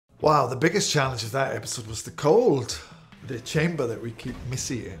Wow, the biggest challenge of that episode was the cold. The chamber that we keep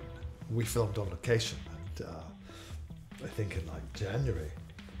Missy in, we filmed on location, and I think in like January,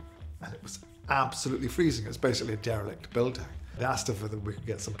 and it was absolutely freezing. It was basically a derelict building. They asked if we could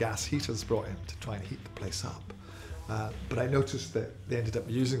get some gas heaters brought in to try and heat the place up. But I noticed that they ended up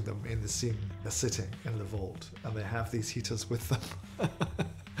using them in the scene. They're sitting in the vault and they have these heaters with them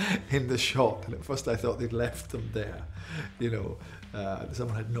in the shot. And at first I thought they'd left them there.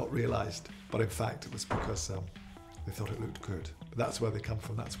 Someone had not realized. But in fact, it was because they thought it looked good. But that's where they come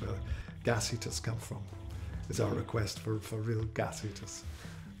from. That's where gas heaters come from. It's our request for real gas heaters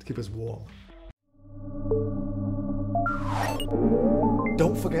to keep us warm.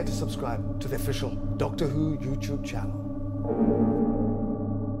 Don't forget to subscribe to the official Doctor Who YouTube channel.